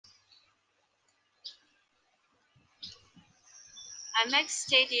Amex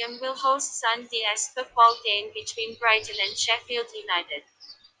Stadium will host Sunday's football game between Brighton and Sheffield United.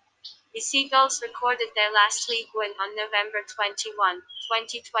 The Seagulls recorded their last league win on November 21,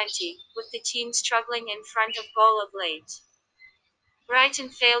 2020, with the team struggling in front of goal of late. Brighton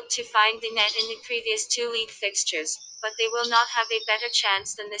failed to find the net in the previous two league fixtures, but they will not have a better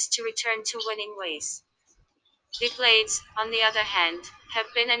chance than this to return to winning ways. The Blades, on the other hand, have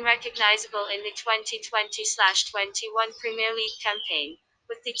been unrecognizable in the 2020-21 Premier League campaign,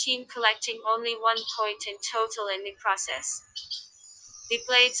 with the team collecting only 1 point in total in the process. The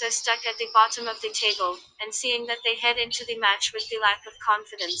Blades are stuck at the bottom of the table, and seeing that they head into the match with the lack of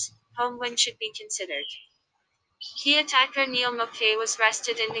confidence, home win should be considered. Key attacker Neil Maupay was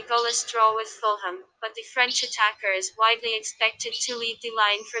rested in the goalless draw with Fulham, but the French attacker is widely expected to lead the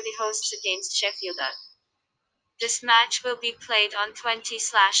line for the hosts against Sheffield. This match will be played on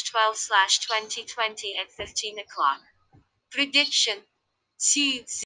 20/12/2020 at 15 o'clock. Prediction: Seeds